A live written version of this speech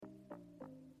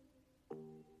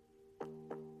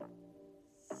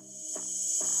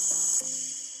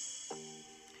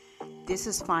This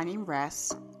is Finding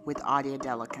Rest with Adia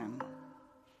Delican.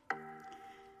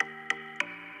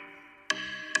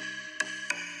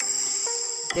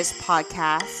 This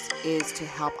podcast is to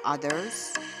help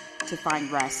others to find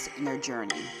rest in their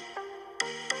journey.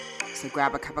 So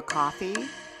grab a cup of coffee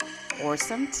or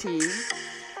some tea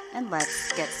and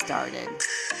let's get started.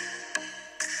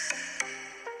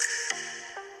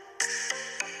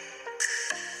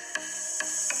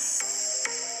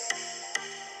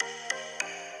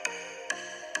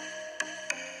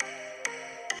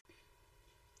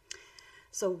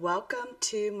 So welcome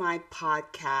to my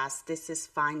podcast. This is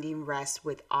Finding Rest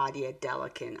with Adia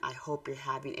Delican. I hope you're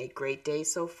having a great day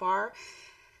so far.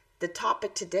 The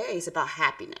topic today is about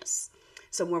happiness.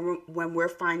 So when we're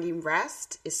finding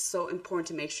rest, it's so important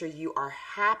to make sure you are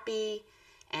happy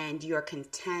and you are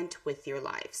content with your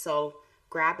life. So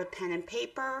grab a pen and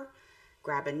paper,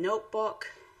 grab a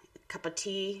notebook, a cup of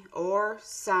tea, or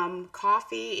some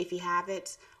coffee if you have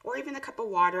it, or even a cup of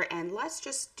water, and let's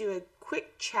just do a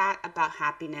quick chat about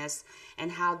happiness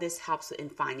and how this helps in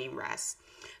finding rest.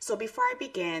 So before I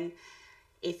begin,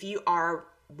 if you are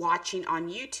watching on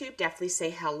YouTube, definitely say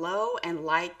hello and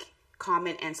like,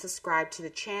 comment, and subscribe to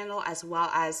the channel, as well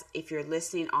as if you're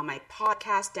listening on my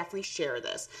podcast, definitely share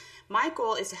this. My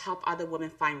goal is to help other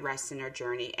women find rest in their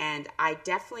journey, and I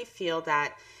definitely feel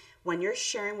that when you're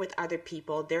sharing with other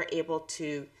people, they're able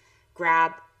to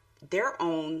grab their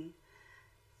own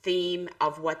theme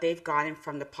of what they've gotten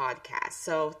from the podcast.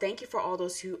 So thank you for all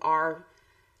those who are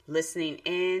listening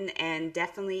in, and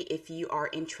definitely if you are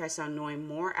interested in knowing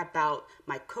more about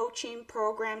my coaching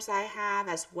programs I have,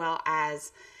 as well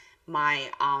as my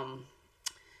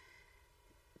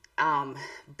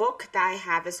book that I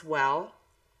have as well,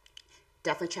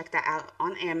 definitely check that out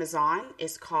on Amazon.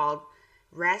 It's called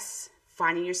Rest,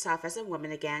 Finding Yourself as a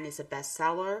Woman. Again, it's a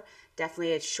bestseller.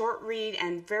 Definitely a short read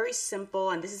and very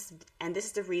simple. And this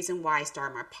is the reason why I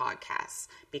started my podcast,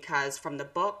 because from the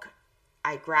book,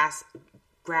 I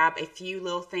grab a few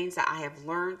little things that I have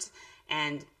learned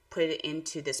and put it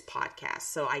into this podcast.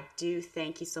 So I do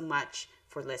thank you so much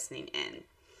for listening in.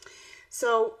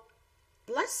 So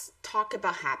let's talk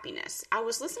about happiness. I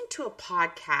was listening to a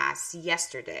podcast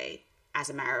yesterday, as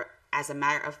a matter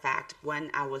of fact, when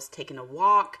I was taking a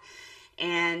walk.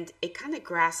 And it kind of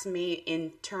grasped me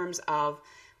in terms of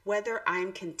whether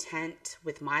I'm content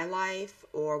with my life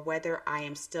or whether I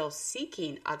am still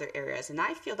seeking other areas. And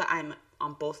I feel that I'm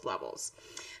on both levels.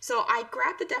 So I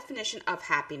grabbed the definition of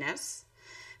happiness.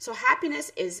 So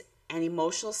happiness is an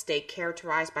emotional state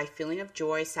characterized by feeling of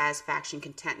joy, satisfaction,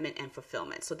 contentment, and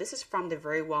fulfillment. So this is from the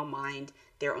Very Well Mind,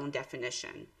 their own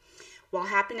definition. While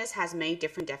happiness has many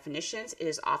different definitions, it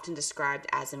is often described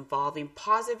as involving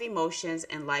positive emotions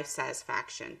and life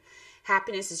satisfaction.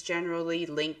 Happiness is generally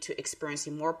linked to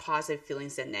experiencing more positive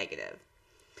feelings than negative.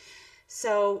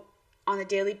 So, on a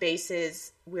daily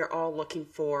basis, we're all looking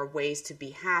for ways to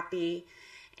be happy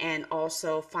and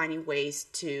also finding ways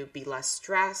to be less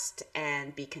stressed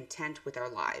and be content with our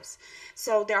lives.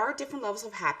 So, there are different levels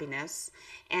of happiness,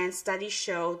 and studies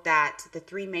show that the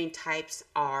three main types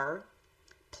are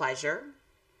pleasure,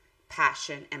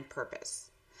 passion, and purpose.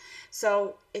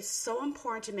 So it's so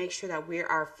important to make sure that we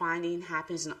are finding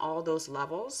happiness in all those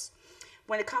levels.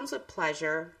 When it comes to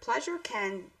pleasure, pleasure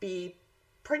can be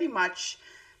pretty much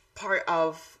part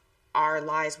of our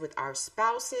lives with our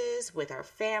spouses, with our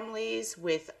families,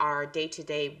 with our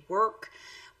day-to-day work,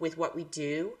 with what we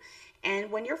do. And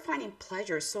when you're finding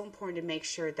pleasure, it's so important to make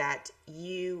sure that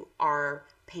you are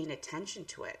paying attention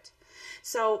to it.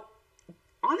 So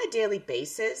on a daily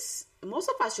basis, most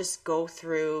of us just go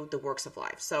through the works of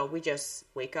life. So we just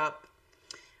wake up,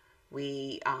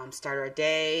 we start our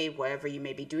day, whatever you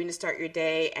may be doing to start your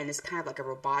day, and it's kind of like a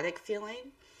robotic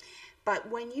feeling. But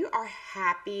when you are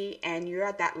happy and you're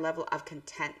at that level of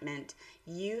contentment,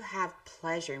 you have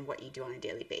pleasure in what you do on a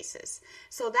daily basis.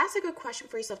 So that's a good question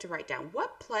for yourself to write down.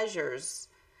 What pleasures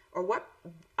or what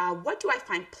do I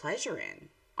find pleasure in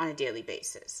on a daily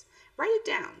basis? Write it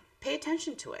down. Pay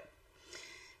attention to it.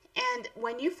 And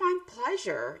when you find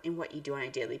pleasure in what you do on a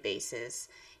daily basis,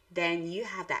 then you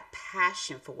have that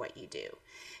passion for what you do.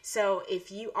 So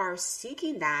if you are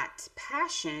seeking that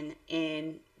passion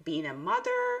in being a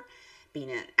mother,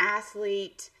 being an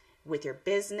athlete, with your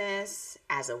business,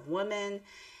 as a woman,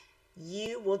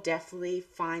 you will definitely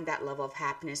find that level of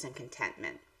happiness and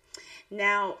contentment.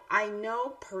 Now, I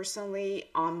know personally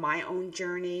on my own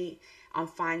journey on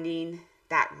finding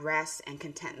that rest and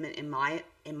contentment in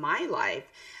my life,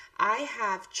 I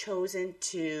have chosen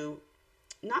to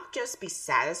not just be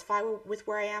satisfied with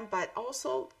where I am, but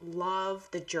also love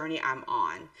the journey I'm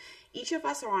on. Each of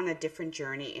us are on a different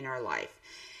journey in our life.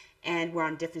 and we're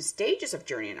on different stages of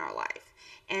journey in our life.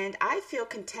 And I feel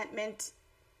contentment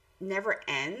never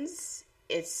ends.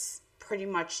 It's pretty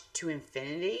much to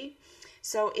infinity.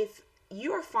 So if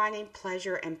you are finding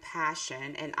pleasure and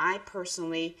passion, and I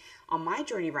personally, on my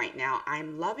journey right now,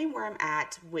 I'm loving where I'm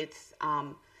at with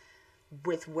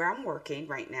where I'm working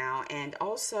right now, and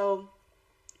also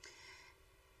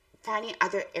finding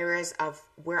other areas of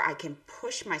where I can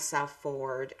push myself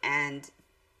forward and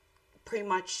pretty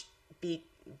much be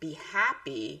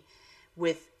happy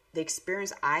with the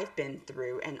experience I've been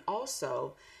through, and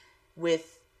also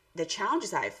with the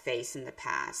challenges I've faced in the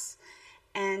past.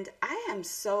 And I am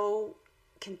so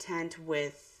content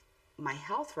with my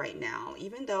health right now,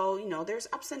 even though, there's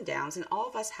ups and downs, and all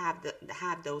of us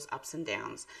have those ups and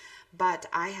downs. But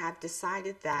I have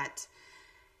decided that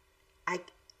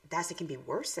it can be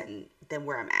worse than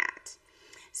where I'm at.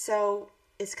 So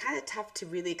it's kind of tough to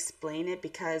really explain it,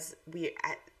 because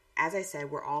as I said,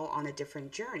 we're all on a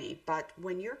different journey. But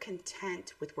when you're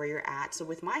content with where you're at, so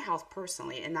with my health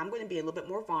personally, and I'm going to be a little bit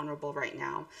more vulnerable right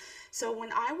now. So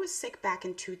when I was sick back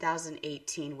in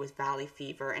 2018 with valley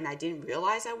fever, and I didn't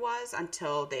realize I was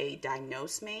until they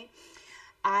diagnosed me,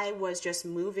 I was just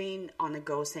moving on the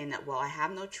go, saying that, well, I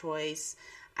have no choice.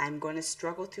 I'm going to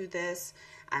struggle through this.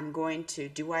 I'm going to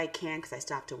do what I can, because I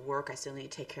still have to work. I still need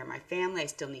to take care of my family. I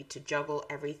still need to juggle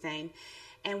everything.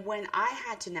 And when I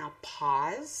had to now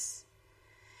pause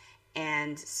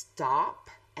and stop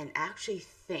and actually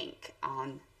think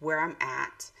on where I'm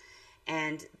at,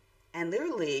 and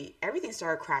literally everything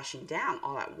started crashing down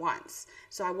all at once.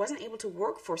 So I wasn't able to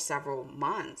work for several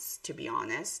months, to be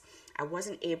honest. I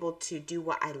wasn't able to do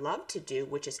what I love to do,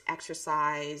 which is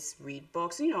exercise, read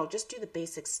books, just do the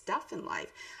basic stuff in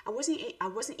life. I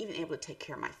wasn't even able to take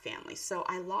care of my family. So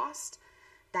I lost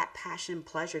that passion and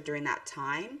pleasure during that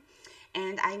time.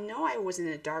 And I know I was in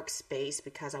a dark space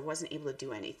because I wasn't able to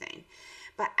do anything.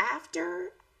 But after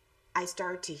I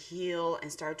started to heal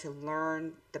and started to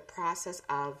learn the process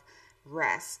of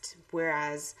rest,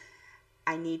 whereas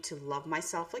I need to love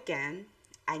myself again,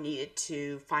 I needed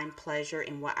to find pleasure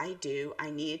in what I do, I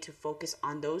needed to focus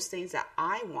on those things that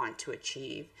I want to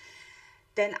achieve,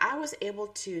 then I was able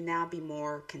to now be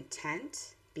more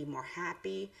content, be more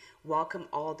happy, welcome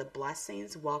all the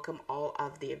blessings, welcome all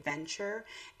of the adventure,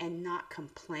 and not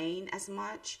complain as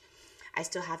much. I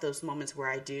still have those moments where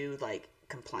I do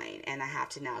complain, and I have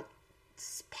to now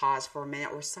pause for a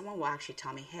minute, or someone will actually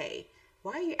tell me, hey,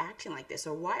 why are you acting like this?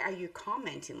 Or why are you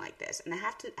commenting like this? And I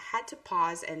had to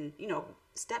pause and,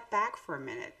 step back for a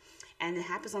minute. And it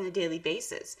happens on a daily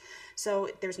basis. So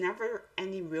there's never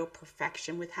any real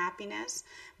perfection with happiness.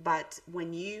 But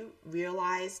when you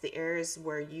realize the areas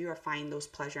where you are finding those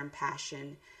pleasure and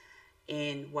passion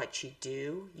in what you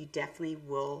do, you definitely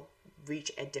will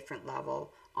reach a different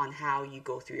level on how you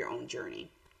go through your own journey.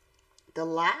 The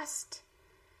last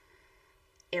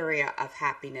area of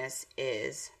happiness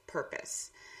is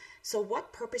purpose. So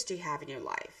what purpose do you have in your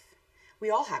life? We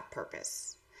all have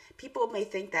purpose. People may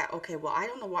think that, okay, well, I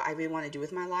don't know what I really want to do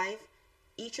with my life.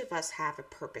 Each of us have a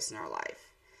purpose in our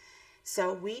life.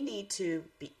 So we need to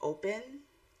be open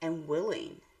and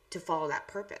willing to follow that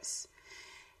purpose.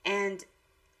 And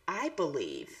I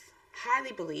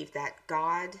highly believe that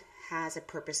God has a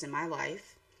purpose in my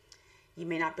life. You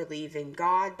may not believe in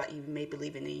God, but you may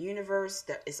believe in the universe.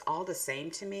 That is all the same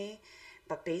to me.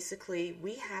 But basically,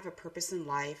 we have a purpose in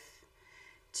life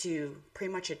to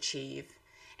pretty much achieve.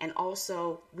 And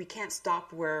also, we can't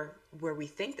stop where we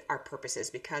think our purpose is,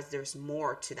 because there's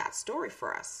more to that story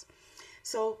for us.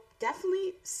 So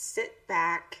definitely sit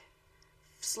back,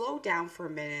 slow down for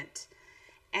a minute,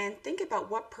 and think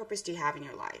about, what purpose do you have in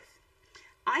your life?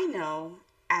 I know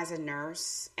as a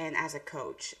nurse and as a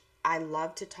coach, I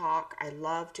love to talk. I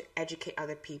love to educate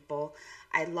other people.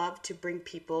 I love to bring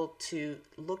people to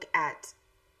look at,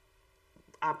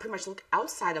 pretty much look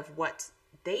outside of what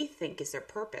they think is their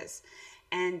purpose,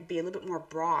 and be a little bit more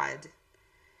broad,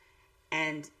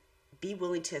 and be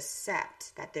willing to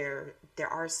accept that there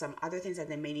are some other things that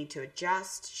they may need to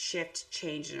adjust, shift,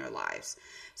 change in their lives.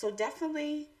 So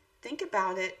definitely think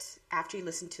about it after you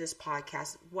listen to this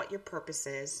podcast, what your purpose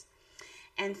is,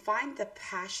 and find the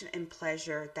passion and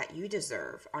pleasure that you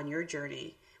deserve on your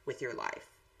journey with your life.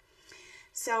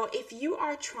 So if you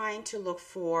are trying to look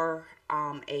for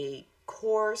a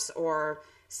course or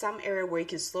some area where you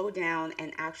can slow down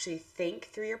and actually think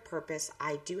through your purpose,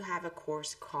 I do have a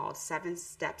course called 7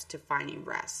 Steps to Finding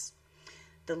Rest.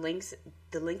 The link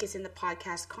is in the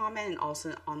podcast comment and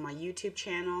also on my YouTube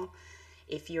channel.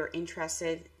 If you're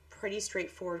interested, pretty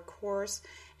straightforward course,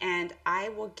 and I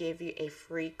will give you a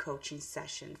free coaching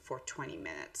session for 20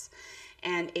 minutes.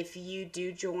 And if you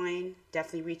do join,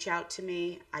 definitely reach out to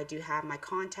me. I do have my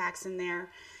contacts in there.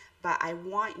 But I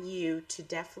want you to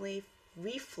definitely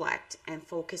reflect and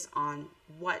focus on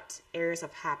what areas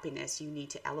of happiness you need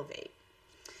to elevate.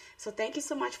 So thank you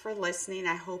so much for listening.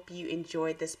 I hope you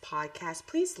enjoyed this podcast.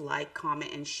 Please like,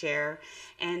 comment, and share.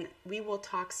 And we will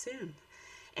talk soon.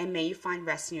 And may you find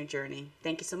rest in your journey.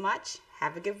 Thank you so much.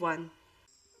 Have a good one.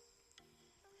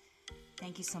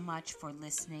 Thank you so much for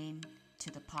listening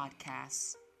to the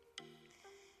podcast.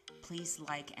 Please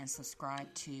like and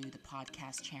subscribe to the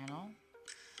podcast channel.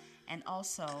 And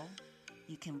also,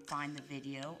 you can find the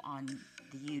video on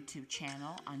the YouTube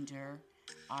channel under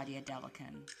Audia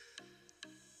Delican.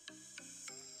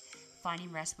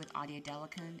 Finding Rest with Audia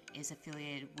Delican is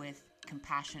affiliated with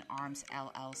Compassion Arms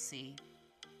LLC.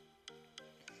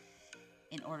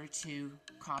 In order to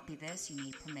copy this, you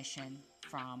need permission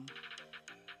from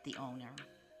the owner.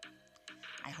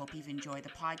 I hope you've enjoyed the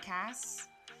podcast.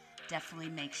 Definitely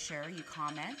make sure you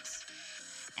comment,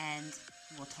 and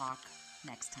we'll talk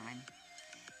next time.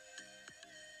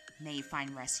 May you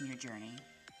find rest in your journey.